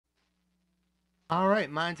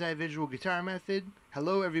Alright, Mind's Eye Visual Guitar Method.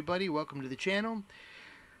 Hello everybody, welcome to the channel.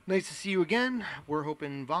 Nice to see you again. We're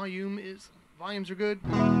hoping volumes are good.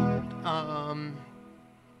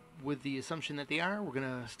 With the assumption that they are, we're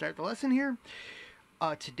gonna start the lesson here.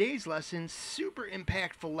 Today's lesson, super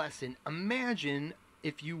impactful lesson. Imagine,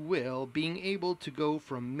 if you will, being able to go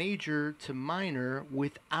from major to minor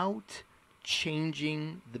without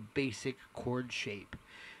changing the basic chord shape.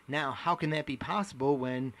 Now, how can that be possible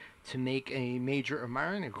when to make a major or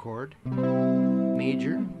minor chord,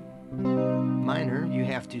 major, minor, you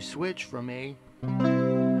have to switch from a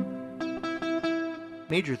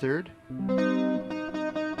major third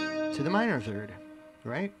to the minor third,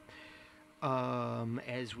 right?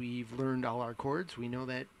 As we've learned all our chords, we know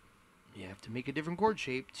that you have to make a different chord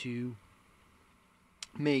shape to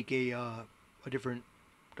make a different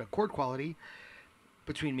chord quality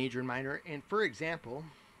between major and minor. And for example,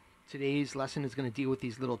 today's lesson is going to deal with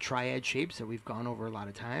these little triad shapes that we've gone over a lot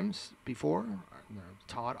of times before. They're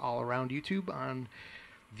taught all around YouTube on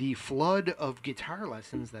the flood of guitar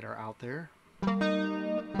lessons that are out there.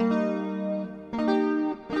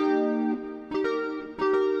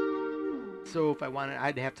 So if I wanted,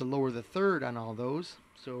 I'd have to lower the third on all those.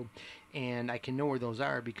 And I can know where those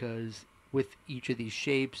are because with each of these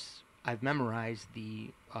shapes, I've memorized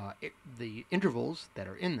the intervals that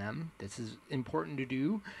are in them. This is important to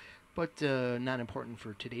do, but not important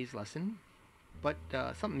for today's lesson, but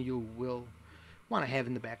something you will want to have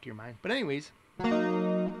in the back of your mind. But anyways,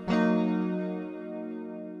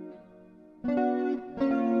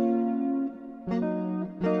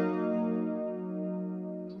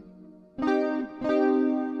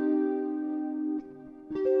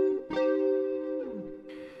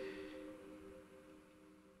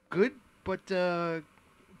 good, but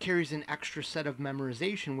carries an extra set of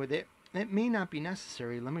memorization with it. That may not be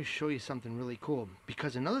necessary. Let me show you something really cool.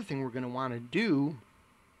 Because another thing we're going to want to do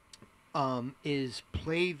is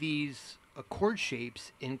play these chord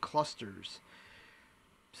shapes in clusters.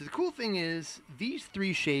 So the cool thing is these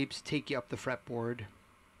three shapes take you up the fretboard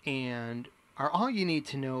and are all you need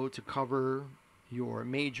to know to cover your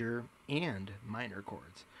major and minor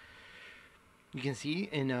chords. You can see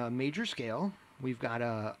in a major scale, we've got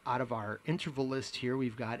out of our interval list here,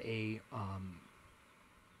 we've got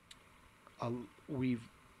we've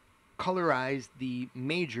colorized the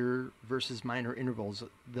major versus minor intervals.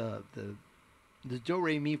 The do,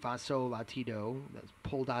 re, mi, fa, sol, la, ti, do. That's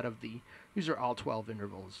pulled out of these are all 12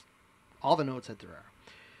 intervals, all the notes that there are.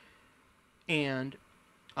 And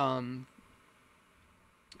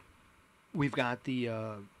we've got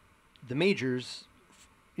the majors.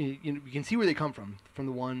 You can see where they come from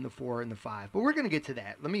the 1, the 4, and the 5. But we're going to get to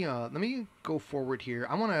that. Let me go forward here.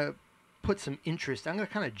 I want to put some interest. I'm going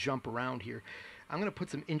to kind of jump around here. I'm going to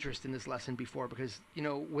put some interest in this lesson before because, you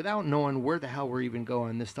know, without knowing where the hell we're even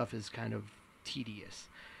going, this stuff is kind of tedious.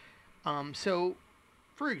 So,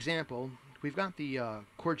 for example, we've got the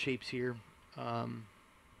chord shapes here.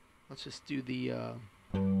 Let's just do the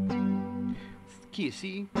key of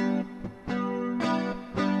C.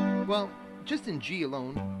 Well, just in G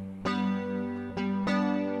alone.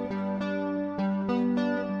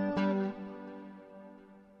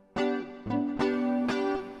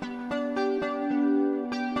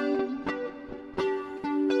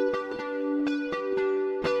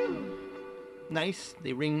 Nice,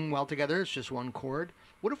 they ring well together. It's just one chord.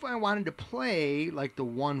 What if I wanted to play like the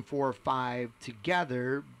 1, 4, 5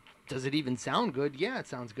 together? Does it even sound good? Yeah, it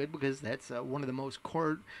sounds good because that's one of the most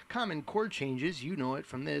common chord changes. You know it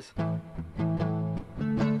from this.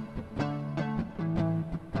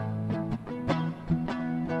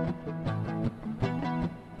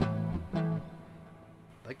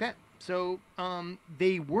 Like that. So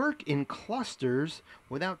they work in clusters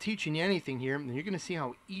without teaching you anything here. And you're going to see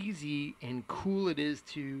how easy and cool it is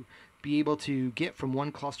to be able to get from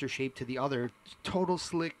one cluster shape to the other. Total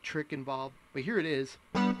slick trick involved. But here it is.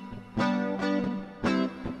 So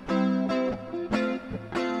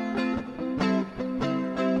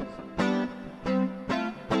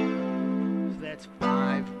that's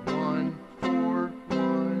 5, 1, 4,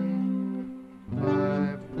 1,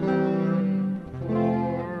 5, 1,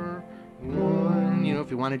 4, 1. You know, if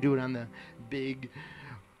you want to do it on the big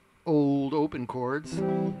old open chords.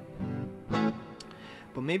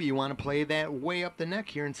 But maybe you want to play that way up the neck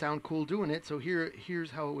here and sound cool doing it. So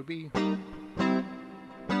here's how it would be.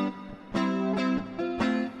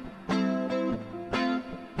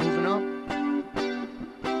 Moving up.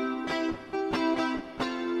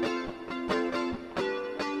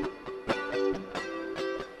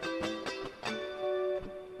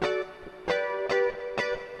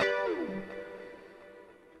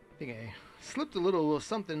 I think I slipped a little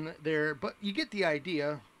something there, but you get the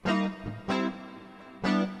idea.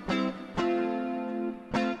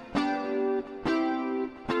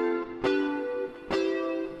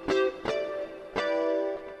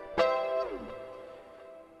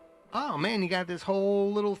 Oh man, you got this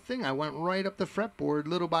whole little thing. I went right up the fretboard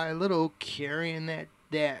little by little, carrying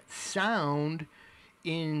that sound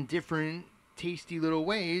in different tasty little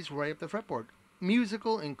ways right up the fretboard.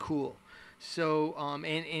 Musical and cool. So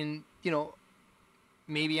and you know,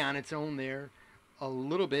 maybe on its own there a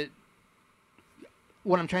little bit.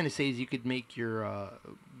 What I'm trying to say is you could make your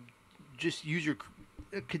just use your,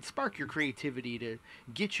 it could spark your creativity to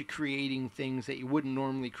get you creating things that you wouldn't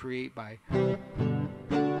normally create by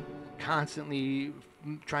constantly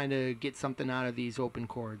trying to get something out of these open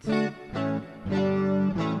chords.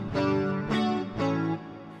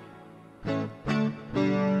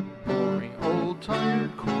 Boring old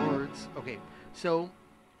tired chords. Okay, so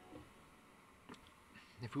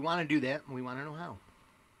if we want to do that, we want to know how.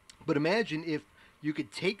 But imagine if you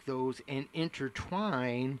could take those and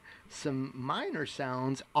intertwine some minor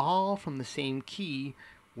sounds all from the same key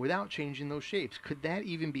without changing those shapes. Could that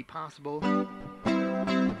even be possible?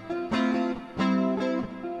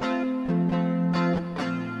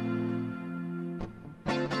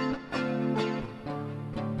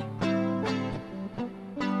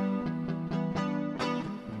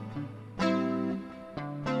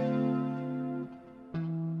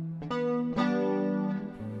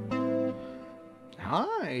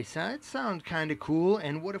 Nice. That sounds kind of cool.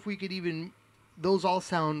 And what if we could even, those all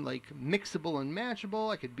sound like mixable and matchable?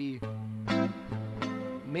 I could be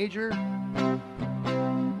major.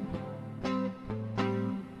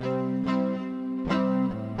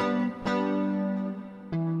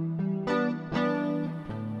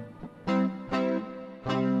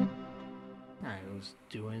 I was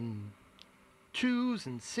doing 2s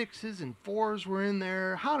and 6s and 4s were in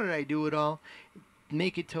there. How did I do it all?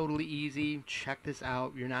 Make it totally easy. Check this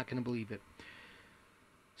out. You're not going to believe it.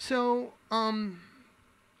 So,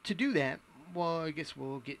 to do that, well, I guess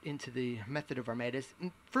we'll get into the method of our madness.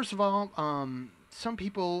 First of all, some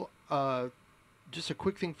people, just a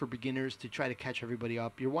quick thing for beginners to try to catch everybody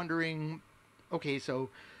up. You're wondering, okay, so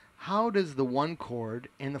how does the 1 chord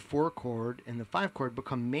and the 4 chord and the 5 chord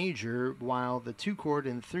become major while the 2 chord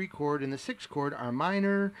and the 3 chord and the 6 chord are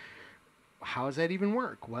minor? How does that even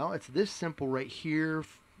work? Well, it's this simple right here.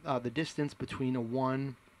 The distance between a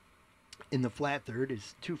 1 in the flat third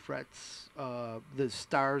is 2 frets. The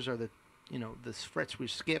stars are the frets we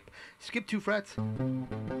skip. Skip 2 frets.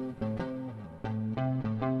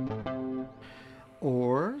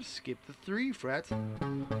 Or skip the 3 frets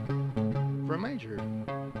for a major.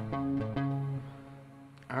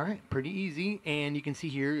 Alright, pretty easy. And you can see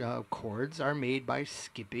here, chords are made by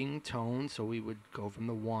skipping tones. So we would go from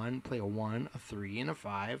the 1, play a 1, a 3, and a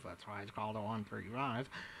 5. That's why it's called a 1, 3, 5.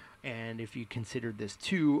 And if you considered this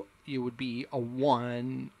 2, it would be a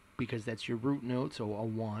 1 because that's your root note. So a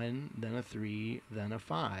 1, then a 3, then a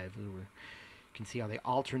 5. You can see how they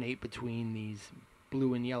alternate between these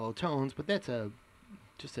blue and yellow tones, but that's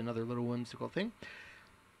just another little whimsical thing.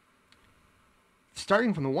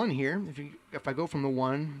 Starting from the 1 here, if I go from the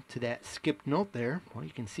 1 to that skipped note there, well,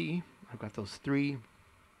 you can see I've got those 3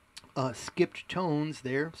 skipped tones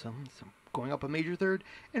there. So going up a major third,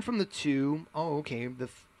 and from the 2, oh, okay, the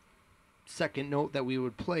second note that we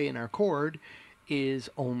would play in our chord is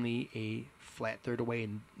only a flat third away,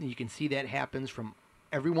 and you can see that happens from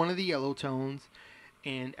every one of the yellow tones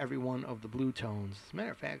and every one of the blue tones. As a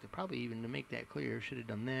matter of fact, probably even to make that clear, should have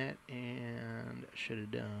done that, and should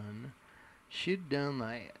have done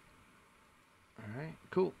that. Alright,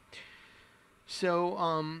 cool.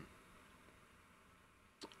 So,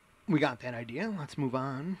 we got that idea. Let's move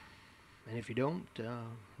on. And if you don't,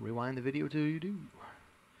 rewind the video till you do.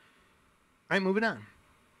 Alright, moving on.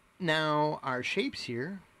 Now, our shapes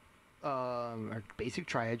here, our basic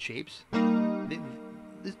triad shapes,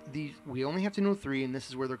 these we only have to know 3, and this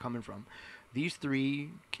is where they're coming from. These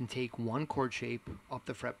 3 can take 1 chord shape up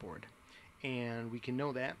the fretboard. And we can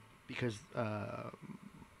know that because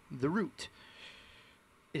the root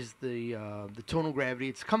is the tonal gravity.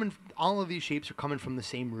 It's coming. All of these shapes are coming from the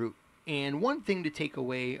same root. And one thing to take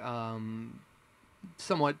away,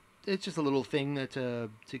 somewhat, it's just a little thing that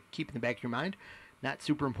to keep in the back of your mind. Not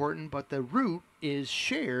super important, but the root is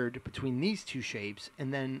shared between these 2 shapes,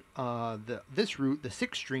 and then this root, the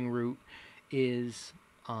 6-string root, is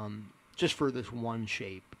just for this 1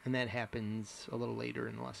 shape, and that happens a little later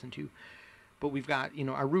in the lesson too. But we've got,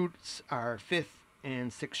 our roots are 5th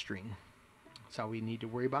and 6th string. That's all we need to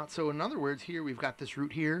worry about. So in other words, here we've got this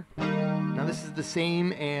root here. Now this is the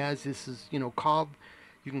same as this is, called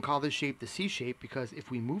You can call this shape the C shape because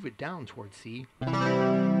if we move it down towards C,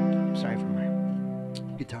 sorry for my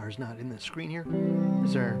guitar's not in the screen here.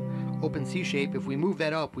 This is our open C shape. If we move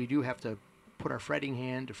that up, we do have to put our fretting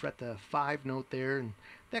hand to fret the 5 note there, and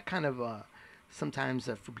that kind of sometimes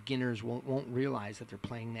for beginners won't realize that they're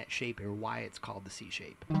playing that shape or why it's called the C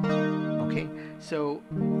shape. Okay, so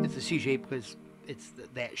it's a C shape because it's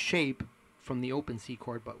that shape from the open C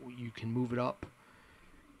chord, but you can move it up,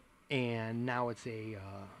 and now it's a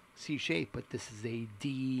C shape, but this is a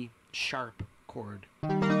D sharp chord,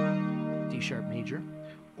 D sharp major,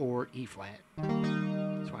 or E flat.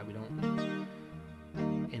 That's why we don't,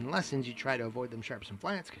 in lessons, you try to avoid them sharps and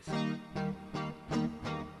flats because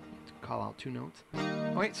call out 2 notes.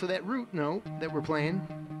 Alright, so that root note that we're playing,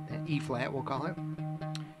 that E flat we'll call it,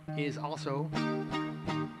 is also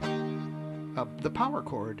the power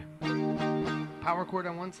chord. Power chord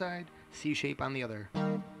on one side, C shape on the other.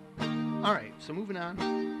 Alright, so moving on.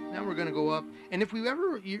 Now we're going to go up, and if we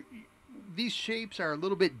ever, these shapes are a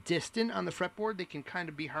little bit distant on the fretboard. They can kind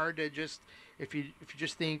of be hard to just, if you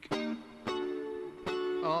just think,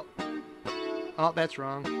 oh, that's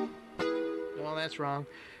wrong. Oh, that's wrong.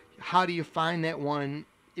 How do you find that one?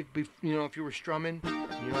 If you were strumming,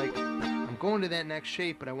 you're like, I'm going to that next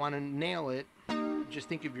shape, but I want to nail it. Just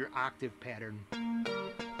think of your octave pattern.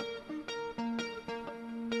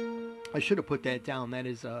 I should have put that down. That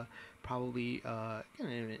is probably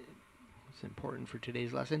it's important for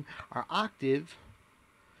today's lesson. Our octave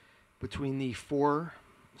between the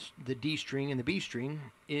D string and the B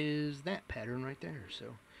string is that pattern right there.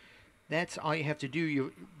 So that's all you have to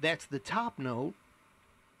do. That's the top note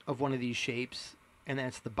of one of these shapes, and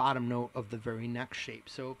that's the bottom note of the very next shape.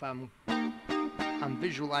 So if I'm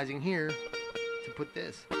visualizing here to put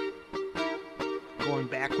this going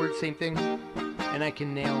backwards, same thing, and I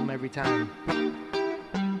can nail them every time.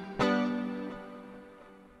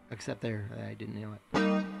 Except there, I didn't nail it.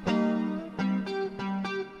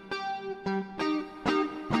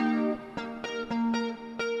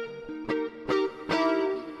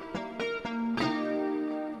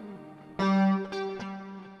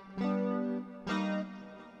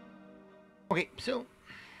 Okay, so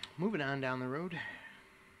moving on down the road.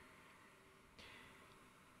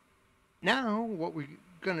 Now, what we're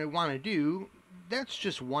going to want to do, that's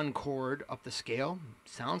just one chord up the scale.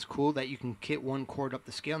 Sounds cool that you can hit one chord up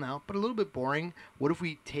the scale now, but a little bit boring. What if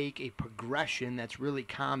we take a progression that's really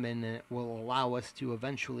common and it will allow us to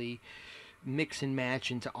eventually mix and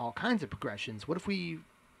match into all kinds of progressions? What if we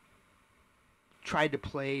tried to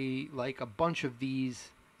play like a bunch of these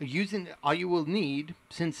using all you will need,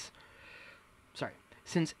 since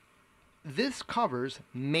this covers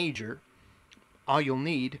major, all you'll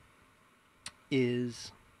need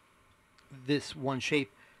is this one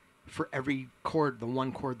shape for every chord, the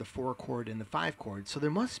 1 chord, the 4 chord, and the 5 chord. So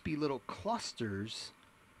there must be little clusters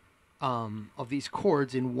of these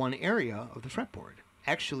chords in one area of the fretboard.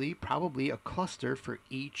 Actually, probably a cluster for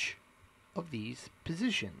each of these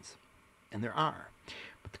positions. And there are.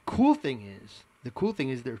 But the cool thing is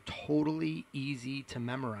they're totally easy to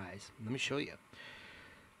memorize. Let me show you.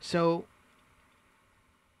 So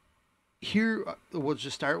here we'll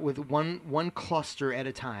just start with one cluster at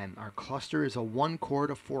a time. Our cluster is a 1 chord,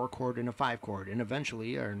 a 4 chord, and a 5 chord, and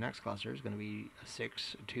eventually our next cluster is going to be a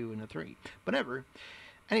 6, a 2, and a 3. Whatever.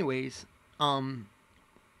 Anyways, and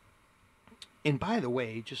by the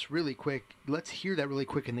way, just really quick, let's hear that really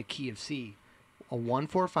quick in the key of C. A 1,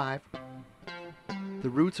 4, 5. The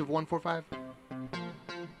roots of 1, 4, 5,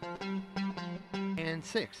 and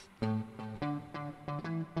 6.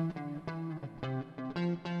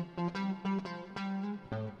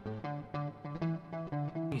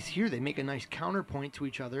 Here they make a nice counterpoint to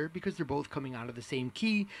each other because they're both coming out of the same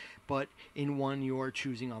key, but in one you're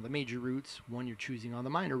choosing all the major roots, one you're choosing all the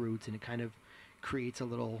minor roots, and it kind of creates a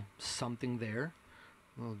little something there,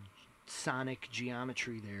 a little sonic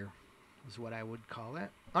geometry there is what I would call that.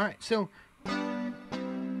 All right, so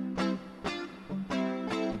oh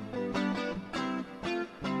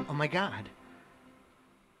my God.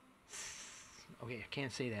 Okay, I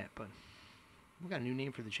can't say that, but we got a new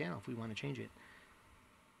name for the channel if we want to change it.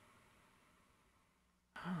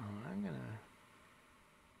 Oh, I'm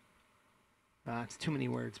gonna... it's too many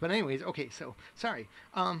words. But anyways, okay, so, sorry.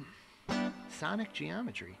 Sonic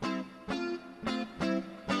geometry.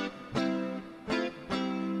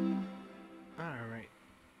 Alright.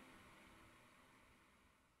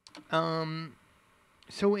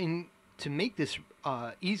 So to make this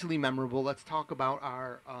easily memorable, let's talk about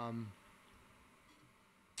our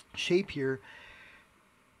shape here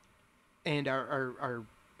and our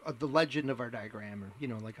the legend of our diagram,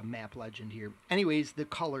 or like a map legend here. Anyways, the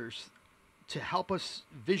colors to help us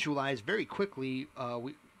visualize very quickly,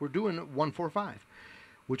 we're doing 1, 4, 5.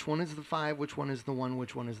 Which one is the 5, which one is the 1,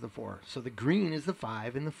 which one is the 4. So the green is the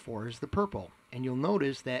 5 and the 4 is the purple. And you'll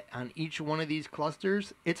notice that on each one of these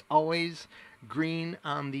clusters, it's always green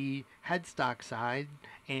on the headstock side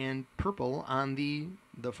and purple on the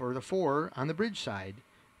 4 on the bridge side.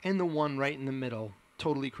 And the 1 right in the middle.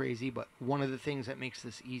 Totally crazy, but one of the things that makes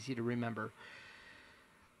this easy to remember.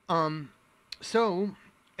 So,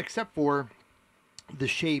 except for the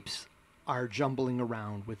shapes are jumbling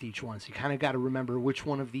around with each one. So you kind of got to remember which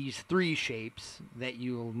one of these 3 shapes that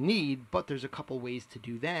you'll need, but there's a couple ways to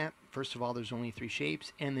do that. First of all, there's only 3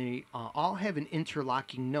 shapes, and they all have an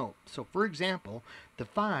interlocking note. So for example, the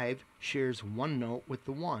 5 shares 1 note with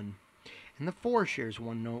the 1, and the 4 shares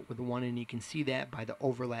 1 note with the 1, and you can see that by the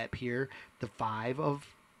overlap here. The 5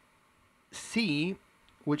 of C,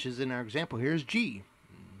 which is in our example here, is G.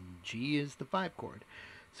 G is the 5 chord,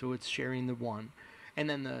 so it's sharing the 1. And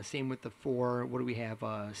then the same with the 4. What do we have?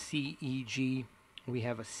 C, E, G. We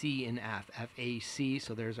have a C in F, F, A, C.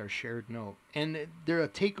 So there's our shared note. And another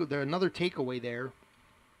takeaway there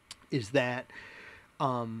is that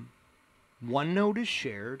one note is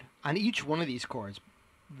shared on each one of these chords.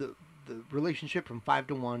 The relationship from 5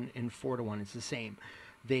 to 1 and 4 to 1 is the same.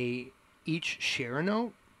 They each share a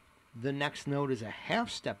note. The next note is a half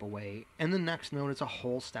step away, and the next note is a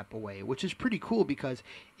whole step away, which is pretty cool because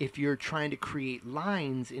if you're trying to create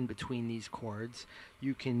lines in between these chords,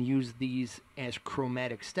 you can use these as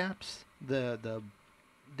chromatic steps,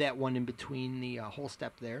 that one in between the whole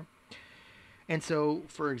step there. And so,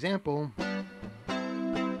 for example,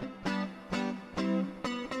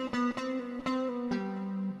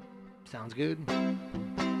 sounds good.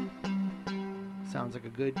 Sounds like a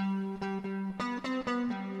good,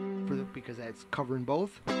 because that's covering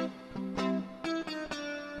both.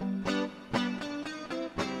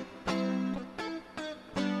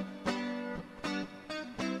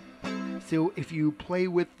 So if you play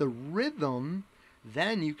with the rhythm,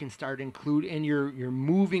 then you can start and you're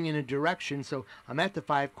moving in a direction. So I'm at the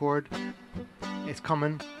 5 chord, it's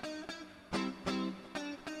coming.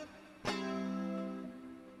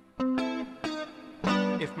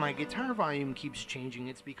 If my guitar volume keeps changing,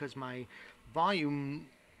 it's because my volume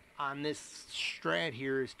on this Strat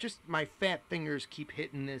here is just my fat fingers keep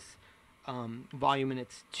hitting this volume, and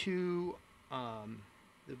it's too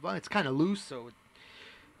it's kind of loose, so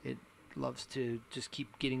it loves to just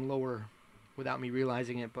keep getting lower without me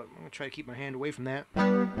realizing it. But I'm gonna try to keep my hand away from that.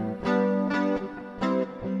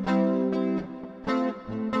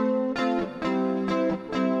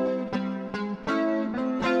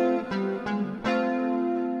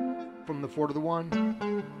 From the 4 to the 1.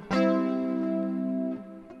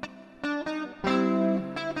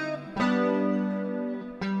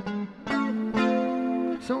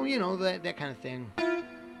 So, you know, that kind of thing.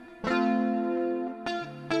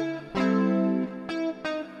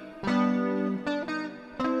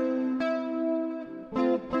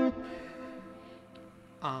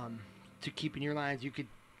 To keep in your lines, you could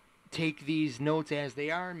take these notes as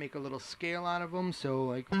they are, make a little scale out of them. So,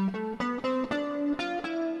 like,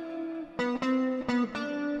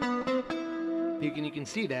 you can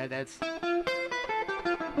see that's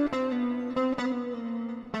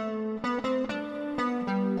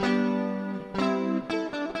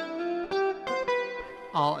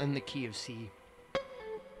all in the key of C.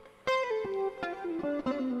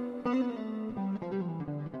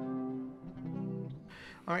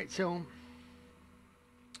 Alright, so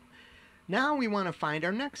now we want to find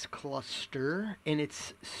our next cluster, and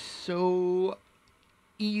it's so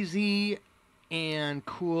easy and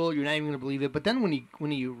cool, you're not even going to believe it. But then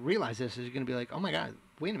when you realize this, you're going to be like, oh my god,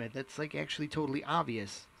 wait a minute, that's like actually totally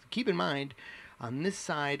obvious. So keep in mind, on this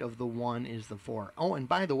side of the 1 is the 4. Oh, and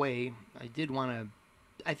by the way, I did want to,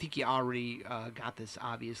 I think you already got this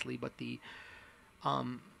obviously, but the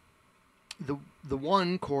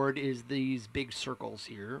 1 chord is these big circles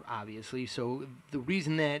here, obviously. So the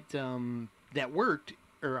reason that that worked,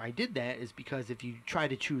 or I did that, is because if you try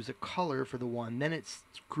to choose a color for the 1, then it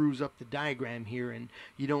screws up the diagram here, and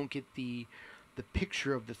you don't get the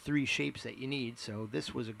picture of the 3 shapes that you need. So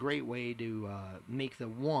this was a great way to make the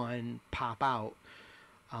 1 pop out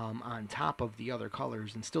on top of the other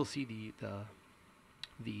colors, and still see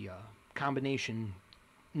the combination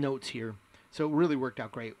notes here. So it really worked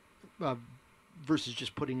out great. Versus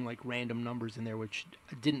just putting like random numbers in there, which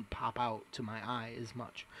didn't pop out to my eye as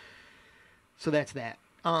much. So that's that.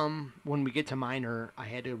 When we get to minor, I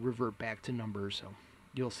had to revert back to numbers, so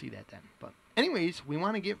you'll see that then. But anyways, we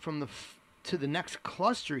want to get from to the next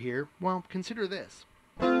cluster here. Well, consider this.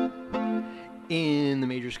 In the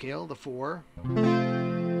major scale, the 4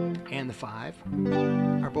 and and the 5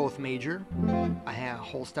 are both major. I have a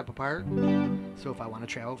whole step apart. So if I want to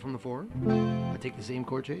travel from the 4, I take the same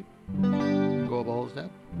chord shape, go up a whole step,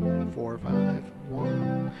 4, 5,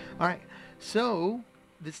 1. All right. So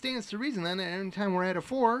this stands to reason then, anytime we're at a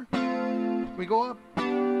 4, we go up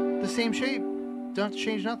the same shape. Don't have to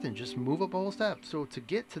change nothing. Just move up a whole step. So to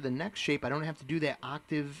get to the next shape, I don't have to do that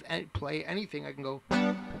octave, play anything. I can go.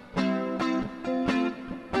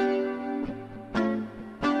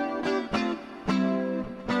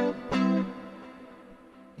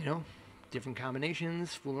 You know, different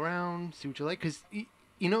combinations, fool around, see what you like. Because,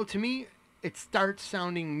 you know, to me, it starts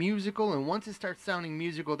sounding musical. And once it starts sounding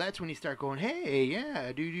musical, that's when you start going, hey,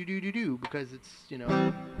 yeah, do. Because it's, you know,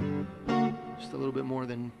 just a little bit more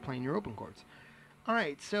than playing your open chords. All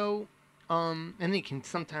right, so, and then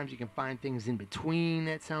sometimes you can find things in between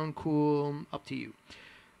that sound cool, up to you.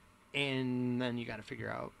 And then you got to figure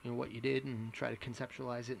out, you know, what you did and try to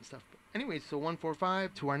conceptualize it and stuff. But anyway, so 1, 4,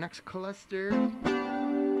 5 to our next cluster.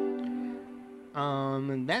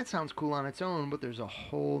 And that sounds cool on its own, but there's a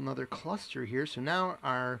whole nother cluster here. So now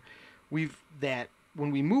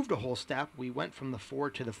when we moved a whole step, we went from the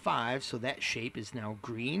 4 to the 5, so that shape is now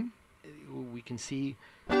green. We can see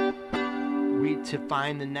to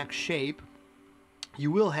find the next shape,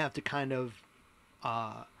 you will have to kind of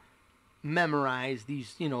memorize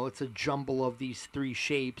these, you know, it's a jumble of these 3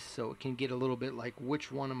 shapes, so it can get a little bit like,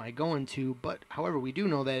 which one am I going to? But however, we do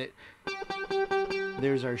know that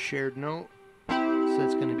there's our shared note. So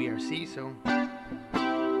it's going to be our C. So,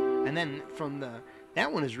 and then from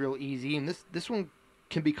that one is real easy, and this one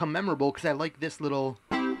can become memorable because I like this little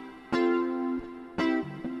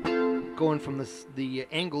going from the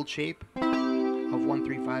angled shape of 1,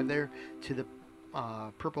 3, 5 there to the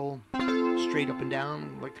purple straight up and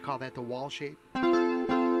down. I like to call that the wall shape.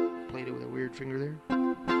 Played it with a weird finger there.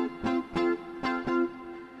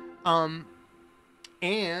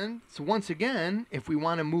 And so once again, if we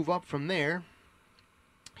want to move up from there.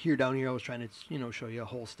 Here down here, I was trying to, you know, show you a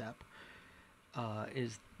whole step.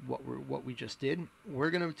 Is what we just did. We're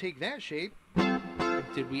gonna take that shape.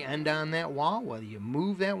 Did we end on that wall? Well, you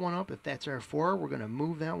move that one up. If that's our 4, we're gonna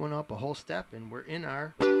move that one up a whole step, and we're in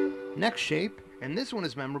our next shape. And this one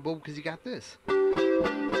is memorable because you got this.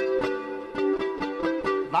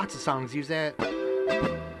 Lots of songs use that.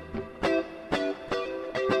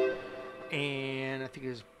 And I think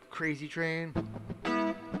there's Crazy Train.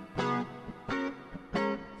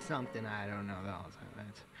 Something I don't know.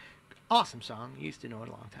 That's awesome song. Used to know it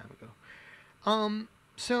a long time ago.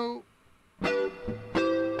 So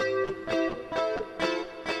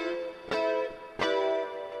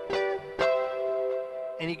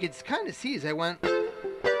and you could kind of see as I went,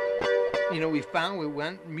 you know, we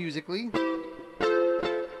went musically,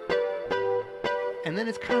 and then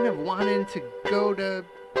it's kind of wanting to go to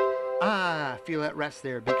feel at rest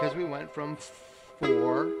there because we went from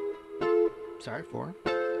 4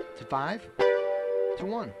 to 5 to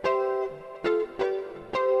 1.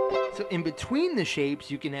 So in between the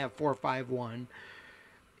shapes, you can have 4, 5, 1.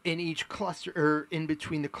 In each cluster, or in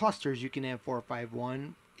between the clusters, you can have 4, 5,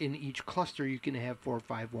 1. In each cluster, you can have 4,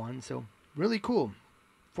 5, 1. So really cool.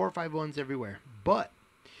 4, 5, 1s everywhere. But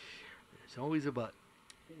there's always a but.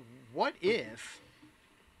 What if,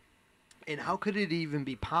 and how could it even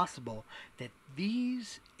be possible that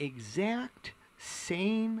these exact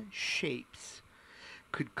same shapes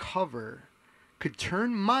could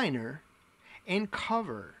turn minor and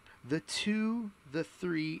cover the 2, the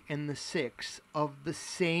 3, and the 6 of the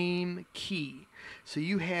same key? So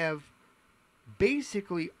you have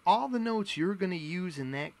basically all the notes you're going to use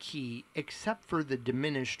in that key except for the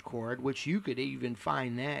diminished chord, which you could even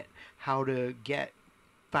find that,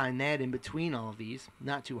 find that in between all of these.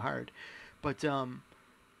 Not too hard. But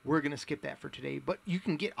we're going to skip that for today. But you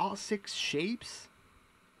can get all 6 shapes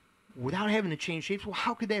without having to change shapes. Well,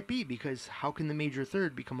 how could that be? Because how can the major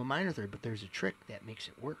third become a minor third? But there's a trick that makes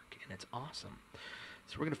it work, and it's awesome.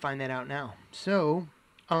 So we're going to find that out now. So,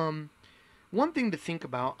 one thing to think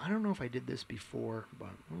about, I don't know if I did this before,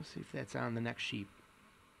 but we'll see if that's on the next sheet.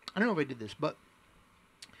 I don't know if I did this, but,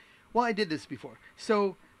 well, I did this before.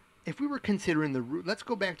 So, if we were considering the root, let's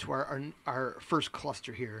go back to our first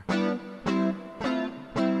cluster here.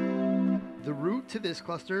 The root to this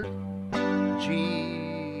cluster, G,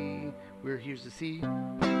 here's the C.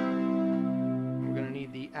 We're going to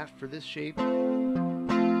need the F for this shape.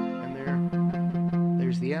 And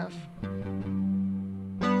there's the F.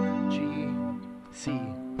 G, C.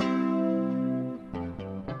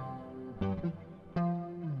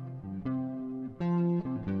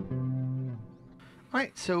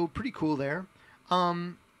 Alright, so pretty cool there.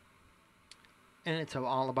 And it's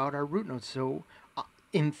all about our root notes. So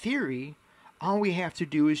in theory, all we have to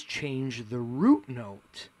do is change the root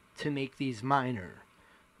note to make these minor.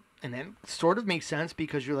 And that sort of makes sense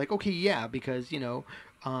because you're like, okay, yeah, because,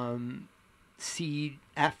 C,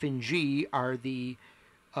 F, and G are the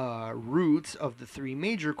roots of the three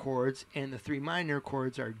major chords, and the three minor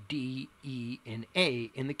chords are D, E, and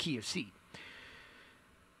A in the key of C,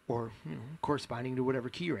 or corresponding to whatever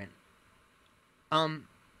key you're in.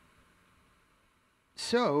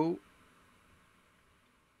 So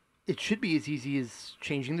it should be as easy as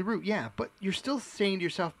changing the root, yeah. But you're still saying to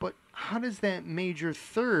yourself, but how does that major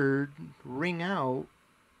third ring out?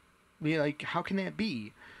 Like, how can that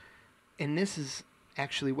be? And this is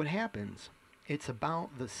actually what happens. It's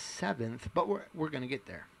about the seventh, but we're going to get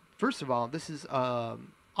there. First of all, this is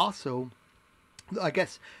also, I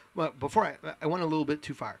guess, well, before I went a little bit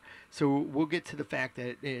too far. So we'll get to the fact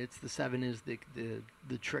that it's the seven is the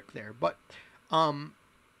trick there. But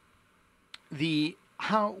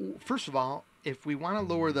first of all, if we want to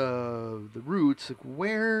lower the roots, like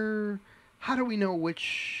how do we know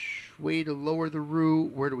which way to lower the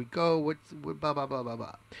root? Where do we go? What blah blah blah blah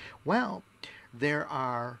blah. Well, there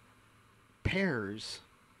are pairs,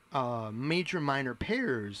 major minor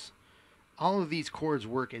pairs. All of these chords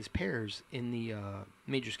work as pairs in the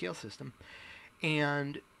major scale system,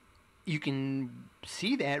 and you can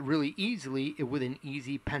see that really easily with an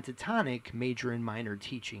easy pentatonic major and minor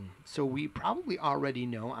teaching. So we probably already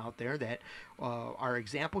know out there that our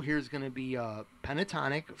example here is going to be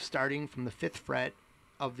pentatonic, starting from the 5th fret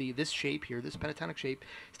of this shape here, this pentatonic shape,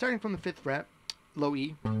 starting from the 5th fret, low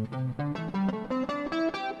E. Now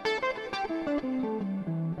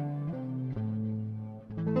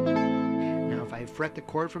if I fret the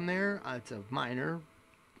chord from there, it's a minor.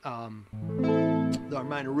 Our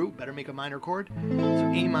minor root, better make a minor chord. So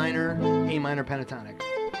A minor pentatonic.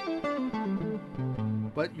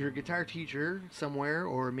 But your guitar teacher somewhere,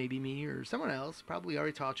 or maybe me or someone else, probably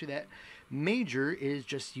already taught you that major is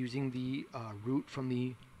just using the root from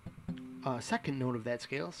the second note of that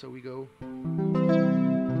scale. So we go.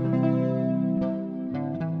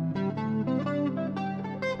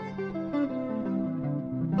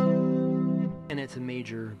 And it's a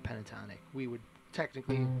major pentatonic. We would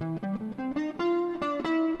technically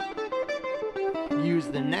use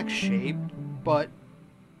the next shape, but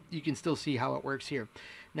you can still see how it works here.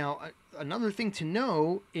 Now, another thing to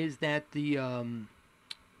know is that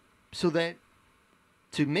so that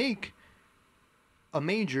to make a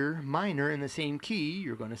major minor in the same key,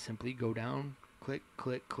 you're going to simply go down, click,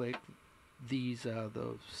 click, click,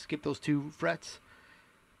 skip those 2 frets,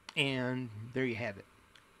 and there you have it.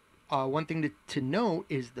 One thing to note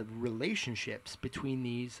is the relationships between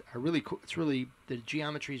these are really cool. The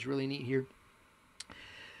geometry is really neat here.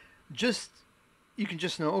 You can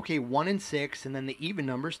just know, okay, 1 and 6, and then the even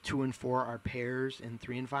numbers 2 and 4 are pairs, and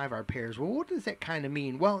 3 and 5 are pairs. Well, what does that kind of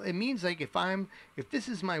mean? Well, it means like if this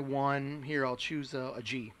is my 1 here, I'll choose a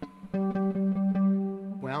G.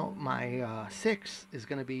 Well, my 6 is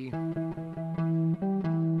going to be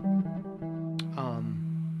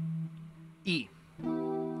E.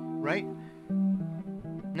 Right?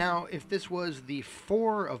 Now, if this was the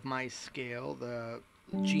 4 of my scale, the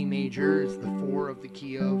G major is the 4 of the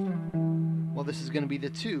key of, well, this is going to be the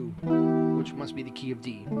 2, which must be the key of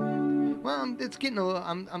D. Well, it's getting a little,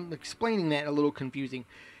 I'm explaining that a little confusing.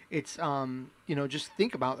 It's, just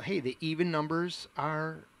think about, hey, the even numbers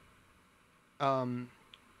are, well,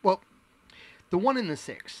 the 1 and the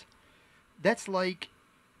 6. That's like,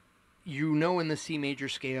 in the C major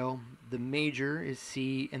scale, the major is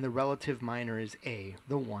C and the relative minor is A,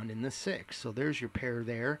 the 1 and the 6. So there's your pair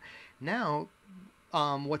there. Now,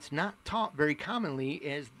 what's not taught very commonly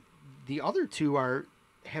is the other 2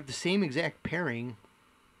 have the same exact pairing,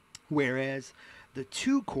 whereas the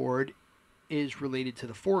 2 chord is related to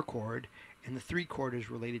the 4 chord and the 3 chord is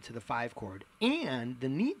related to the 5 chord. And the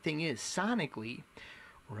neat thing is, sonically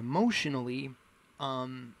or emotionally,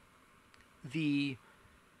 the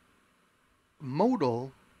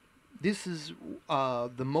modal, this is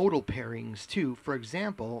the modal pairings too. For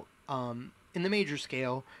example, in the major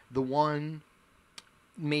scale, the 1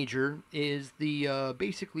 major is the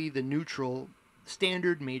basically the neutral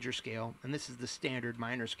standard major scale, and this is the standard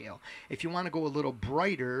minor scale. If you want to go a little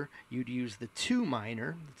brighter, you'd use the 2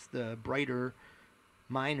 minor. It's the brighter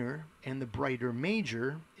minor, and the brighter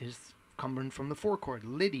major is coming from the 4 chord,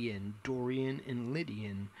 Lydian, Dorian, and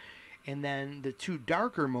Lydian. And then the 2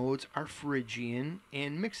 darker modes are Phrygian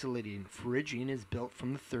and Mixolydian. Phrygian is built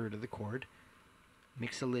from the 3rd of the chord.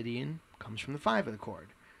 Mixolydian comes from the 5 of the chord.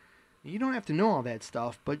 You don't have to know all that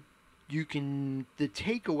stuff, but the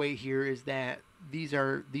takeaway here is that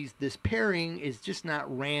this pairing is just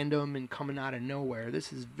not random and coming out of nowhere.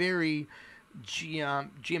 This is very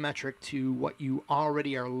geometric to what you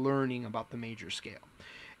already are learning about the major scale.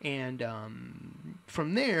 And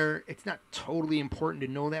from there, it's not totally important to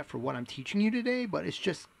know that for what I'm teaching you today, but it's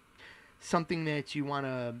just something that you want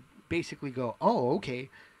to basically go, oh, okay,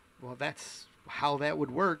 well, that's how that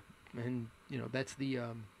would work. And, you know, that's the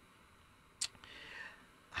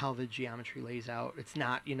how the geometry lays out. It's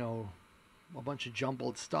not, you know, a bunch of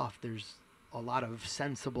jumbled stuff. There's a lot of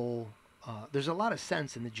sensible, there's a lot of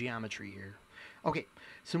sense in the geometry here. Okay,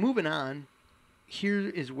 so moving on, here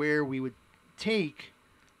is where we would take,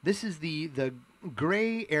 this is the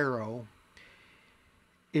gray arrow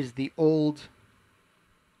is the old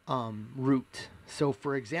root. So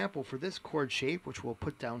for example, for this chord shape, which we'll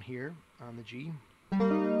put down here on the G,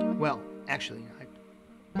 well, actually,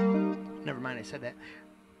 never mind, I said that.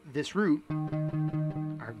 This root,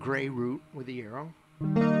 our gray root with the arrow,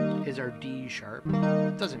 is our D sharp.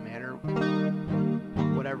 It doesn't matter,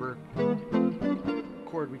 whatever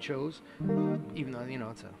chord we chose, even though, you know,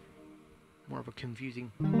 it's a more of a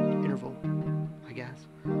confusing interval, I guess.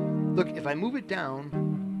 Look, if I move it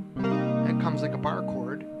down, that comes like a bar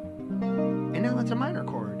chord, and now that's a minor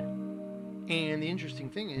chord. And the interesting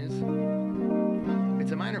thing is,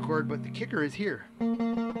 it's a minor chord, but the kicker is here.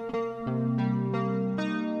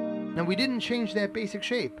 Now, we didn't change that basic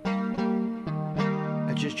shape.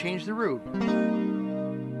 I just changed the root.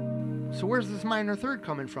 So where's this minor third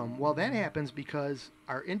coming from? Well, that happens because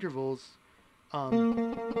our intervals,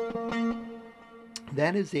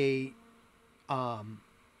 that is a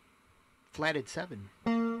flatted 7,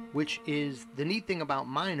 which is the neat thing about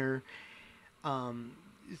minor.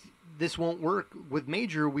 This won't work with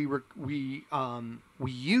major. We use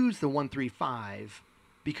the 1-3-5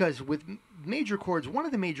 because with major chords, one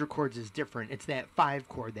of the major chords is different. It's that 5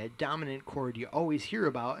 chord, that dominant chord you always hear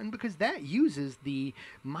about, and because that uses the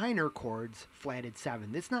minor chords flatted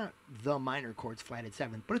 7. It's not the minor chords flatted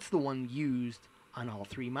 7, but it's the one used on all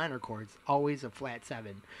 3 minor chords, always a flat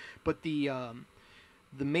 7. But the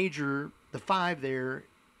major, the 5 there,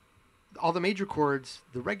 all the major chords,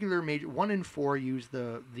 the regular major 1 and 4 use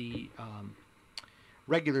the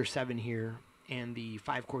regular 7 here, and the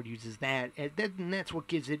 5 chord uses that, and that's what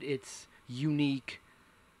gives it its unique.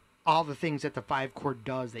 All the things that the 5 chord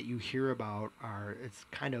does that you hear about are, it's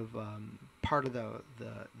kind of part of the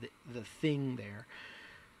thing there.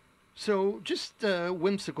 So just a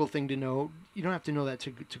whimsical thing to know. You don't have to know that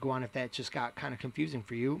to go on if that just got kind of confusing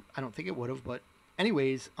for you. I don't think it would have, but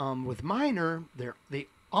anyways, with minor,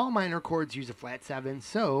 all minor chords use a flat 7,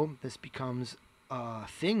 so this becomes a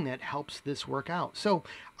thing that helps this work out. So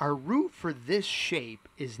our root for this shape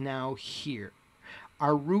is now here.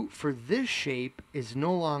 Our root for this shape is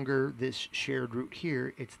no longer this shared root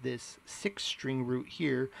here. It's this 6-string root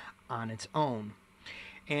here on its own.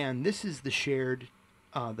 And this is the shared,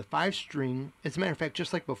 the 5-string. As a matter of fact,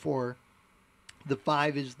 just like before, the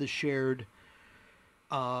 5 is the shared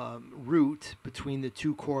root between the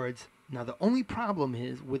 2 chords. Now, the only problem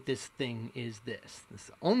is with this thing is this. This is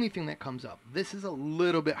the only thing that comes up. This is a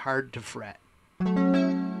little bit hard to fret.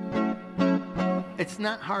 It's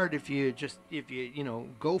not hard if you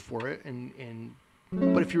go for it,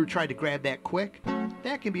 but if you try to grab that quick,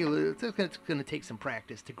 that can be it's going to take some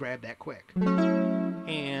practice to grab that quick.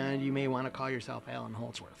 And you may want to call yourself Alan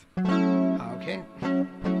Holdsworth. Okay? You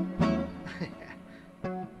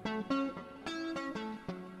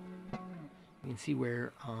can see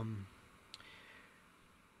where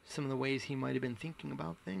some of the ways he might have been thinking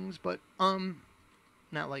about things, but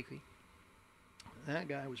not likely. That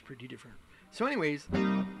guy was pretty different. So anyways,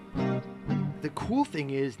 the cool thing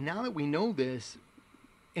is, now that we know this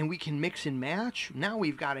and we can mix and match, now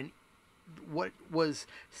we've got what was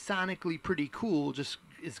sonically pretty cool just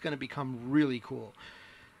is going to become really cool.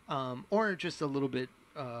 Or just a little bit,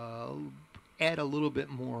 add a little bit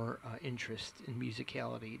more interest in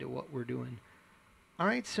musicality to what we're doing. All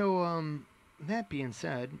right, so that being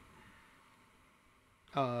said,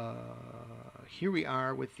 here we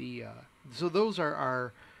are with the, so those are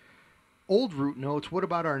our old root notes. What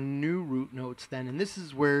about our new root notes then? And this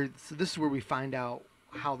is where we find out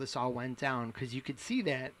how this all went down, because you could see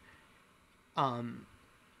that,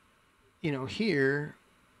 here,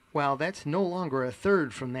 well, that's no longer a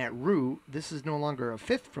third from that root. This is no longer a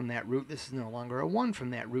fifth from that root. This is no longer a 1 from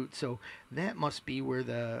that root. So that must be where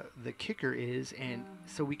the kicker is. And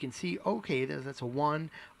so we can see, okay, that's a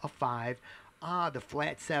 1, a 5. The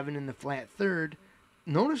flat 7 and the flat third.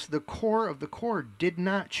 Notice the core of the chord did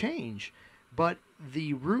not change, but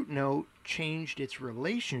the root note changed its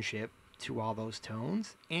relationship to all those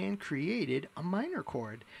tones and created a minor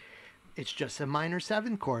chord. it's just a minor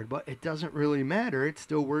 7th chord, but it doesn't really matter. It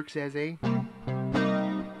still works as a...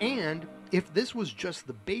 And if this was just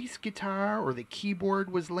the bass guitar or the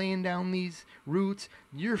keyboard was laying down these roots,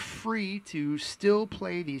 you're free to still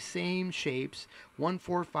play these same shapes, 1,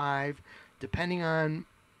 4, 5, depending on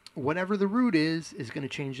whatever the root is going to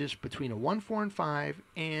change this between a 1, 4, and 5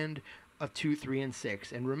 and a 2, 3, and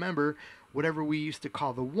 6. And remember, whatever we used to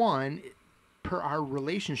call the 1, per our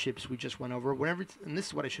relationships we just went over, whatever, and this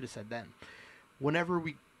is what I should have said then, whenever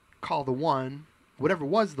we call the 1, whatever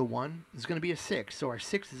was the 1 is going to be a 6. So our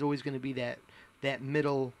 6 is always going to be that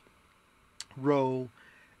middle row,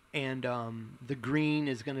 and the green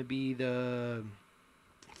is going to be the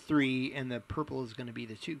 3, and the purple is going to be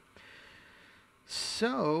the 2.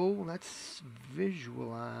 So let's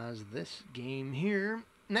visualize this game here.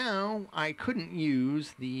 Now I couldn't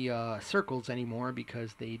use the circles anymore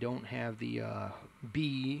because they don't have the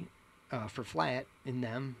B for flat in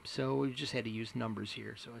them, so we just had to use numbers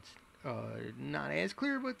here. So it's not as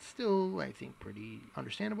clear, but still, I think, pretty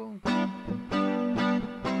understandable.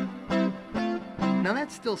 Now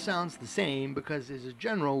that still sounds the same because as a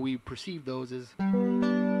general, we perceive those as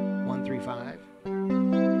 1, 3, 5.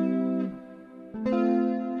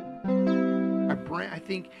 Our brain, I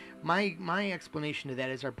think my explanation to that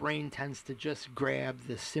is our brain tends to just grab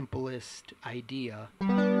the simplest idea,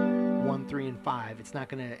 1, 3, and 5. It's not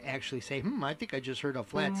going to actually say, I think I just heard a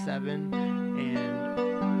flat 7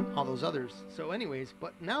 and all those others. So anyways,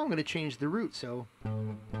 but now I'm going to change the root. So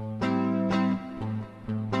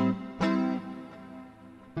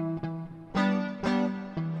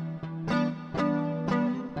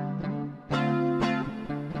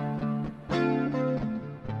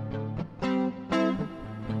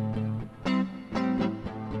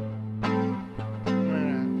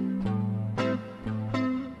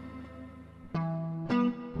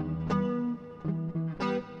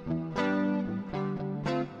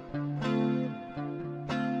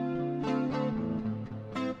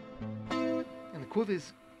cool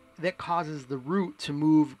is that causes the root to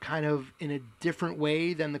move kind of in a different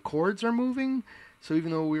way than the chords are moving. So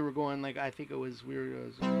even though we were going like, I think it was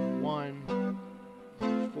 1,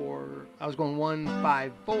 4, I was going 1,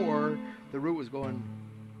 5, 4, the root was going.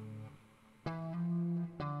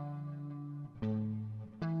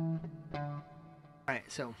 Alright,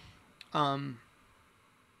 so I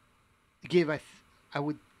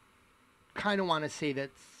would kind of want to say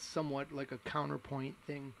that's somewhat like a counterpoint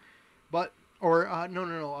thing, but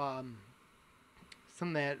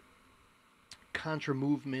some that contra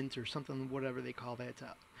movement or something, whatever they call that.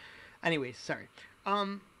 Anyways, sorry.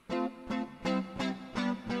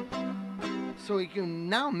 So we can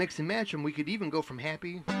now mix and match them. We could even go from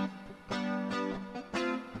happy,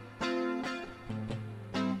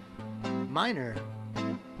 minor,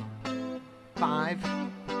 5,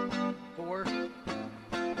 4,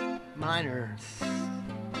 minor,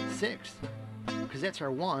 6, because that's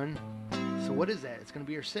our 1. So what is that? It's going to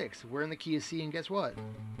be our 6. We're in the key of C, and guess what?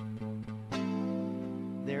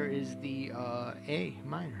 There is the A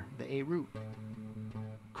minor, the A root.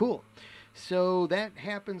 Cool. So that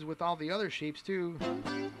happens with all the other shapes too.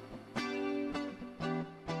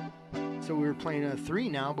 So we were playing a 3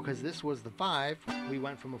 now because this was the 5. We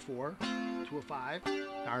went from a 4 to a 5.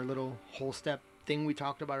 Our little whole step thing we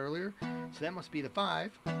talked about earlier. So that must be the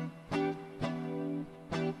 5.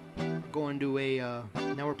 Going to a,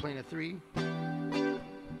 now we're playing a 3.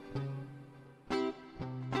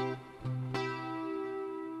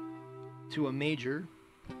 To a major,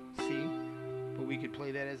 C, but we could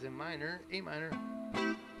play that as a minor, A minor.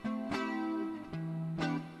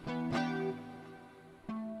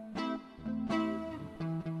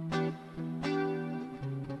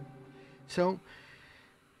 So,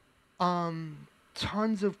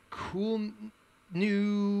 tons of cool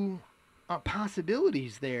new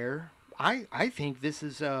possibilities there. I think this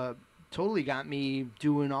is totally got me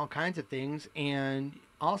doing all kinds of things, and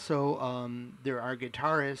also there are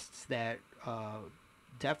guitarists that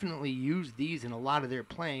definitely use these in a lot of their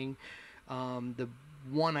playing. The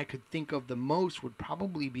one I could think of the most would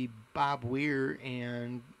probably be Bob Weir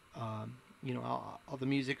and all the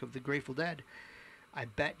music of the Grateful Dead. I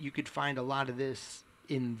bet you could find a lot of this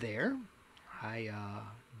in there. I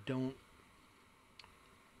don't,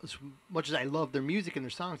 as much as I love their music and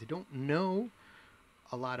their songs, I don't know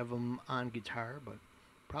a lot of them on guitar, but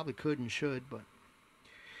probably could and should, but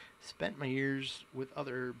spent my years with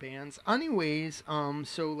other bands. Anyways,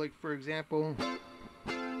 so like for example,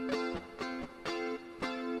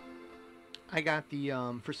 I got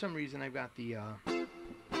the, for some reason I've got the,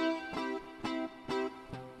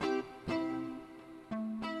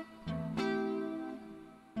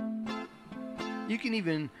 you can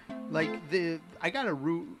even Like I got a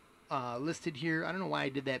root listed here. I don't know why I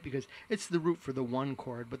did that because it's the root for the one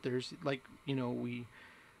chord, but there's like, you know, we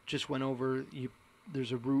just went over,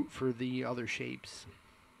 there's a root for the other shapes.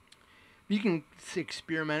 You can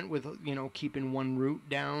experiment with, you know, keeping one root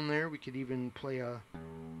down there. We could even play a...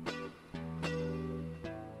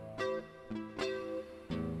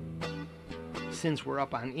 Since we're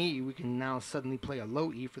up on E, we can now suddenly play a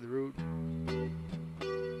low E for the root. And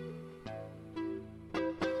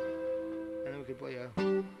then we could play a...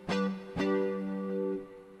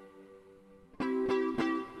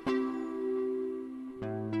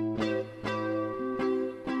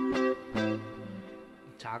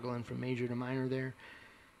 Toggling from major to minor there.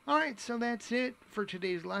 Alright, so that's it for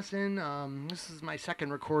today's lesson. This is my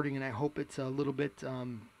second recording, and I hope it's a little bit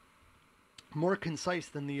more concise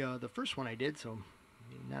than the first one I did, so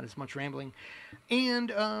not as much rambling.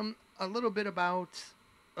 And a little bit about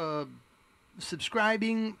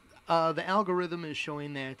subscribing. The algorithm is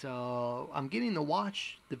showing that I'm getting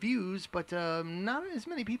the views, but not as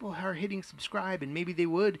many people are hitting subscribe, and maybe they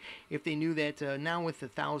would if they knew that now with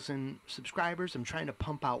 1,000 subscribers, I'm trying to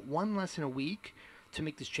pump out one lesson a week to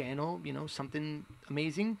make this channel, you know, something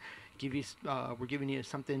amazing. We're giving you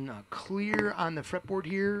something clear on the fretboard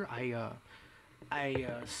here.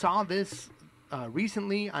 I saw this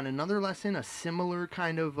recently on another lesson, a similar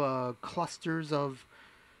kind of clusters of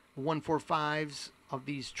 1-4-5s of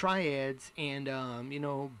these triads, and you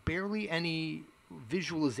know, barely any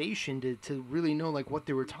visualization to really know like what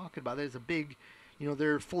they were talking about. There's a big, you know,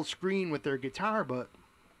 they're full screen with their guitar, but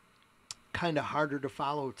kind of harder to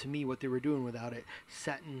follow to me what they were doing without it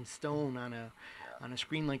set in stone on a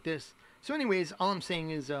screen like this. So anyways, all I'm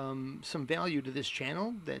saying is some value to this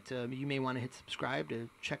channel that you may want to hit subscribe to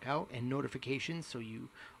check out, and notifications so you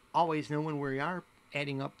always know when we are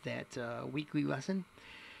adding up that weekly lesson,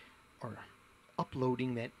 or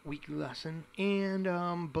uploading that weekly lesson. And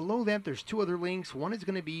below that there's two other links. One is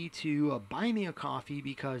going to be to buy me a coffee,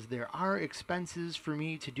 because there are expenses for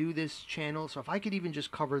me to do this channel. So if I could even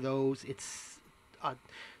just cover those, it's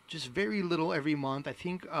just very little every month. I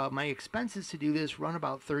think my expenses to do this run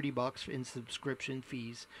about $30 in subscription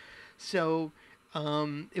fees. So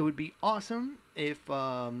it would be awesome if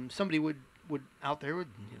somebody would out there would,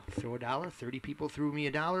 you know, throw $1. 30 people threw me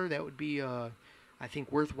 $1. That would be I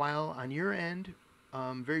think worthwhile on your end.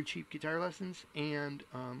 Very cheap guitar lessons, and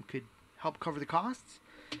could help cover the costs.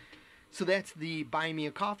 So that's the buy me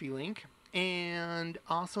a coffee link. And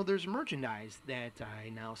also there's merchandise that I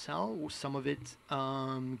now sell. Some of it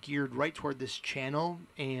geared right toward this channel,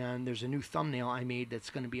 and there's a new thumbnail I made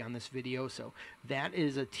that's going to be on this video. So that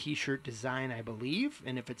is a t-shirt design, I believe,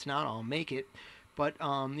 and if it's not, I'll make it. But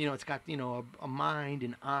you know, it's got, you know, a mind,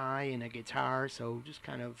 an eye, and a guitar, so just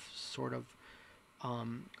kind of sort of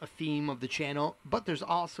a theme of the channel. But there's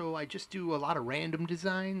also, I just do a lot of random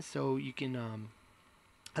designs, so you can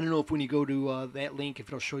I don't know if when you go to that link, if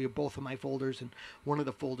it'll show you both of my folders, and one of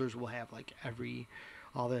the folders will have like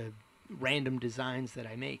all the random designs that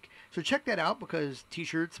I make. So check that out, because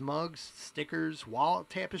t-shirts, mugs, stickers, wall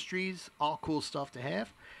tapestries, all cool stuff to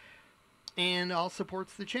have, and all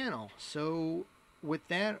supports the channel. So with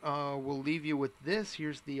that, we'll leave you with this.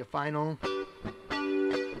 Here's the final.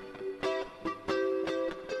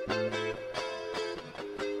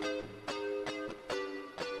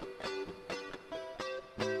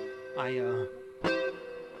 I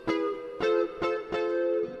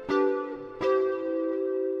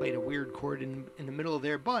played a weird chord in the middle of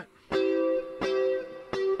there, but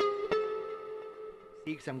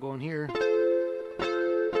see, 'cause I'm going here.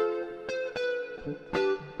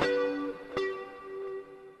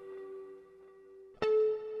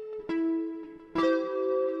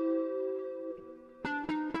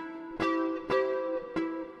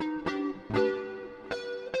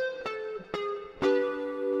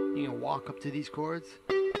 You can walk up to these chords.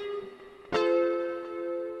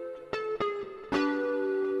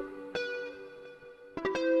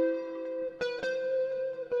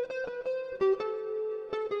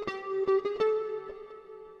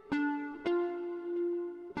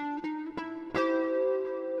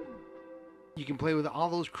 You can play with all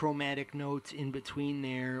those chromatic notes in between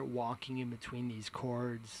there, walking in between these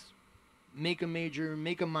chords. Make a major,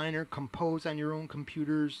 make a minor, compose on your own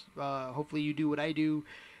computers. Hopefully you do what I do.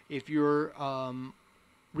 If you're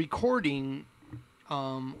recording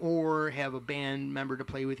or have a band member to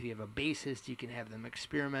play with, if you have a bassist, you can have them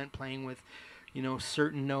experiment playing with, you know,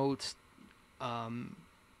 certain notes of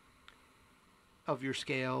your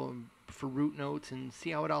scale for root notes, and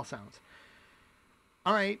see how it all sounds.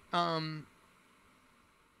 All right.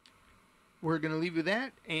 We're going to leave with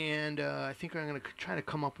that, and I think I'm going to try to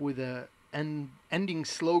come up with ending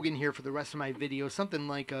slogan here for the rest of my video, something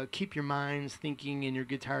like keep your minds thinking and your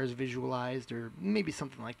guitars visualized, or maybe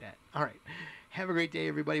something like that. All right. Have a great day,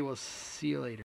 everybody. We'll see you later.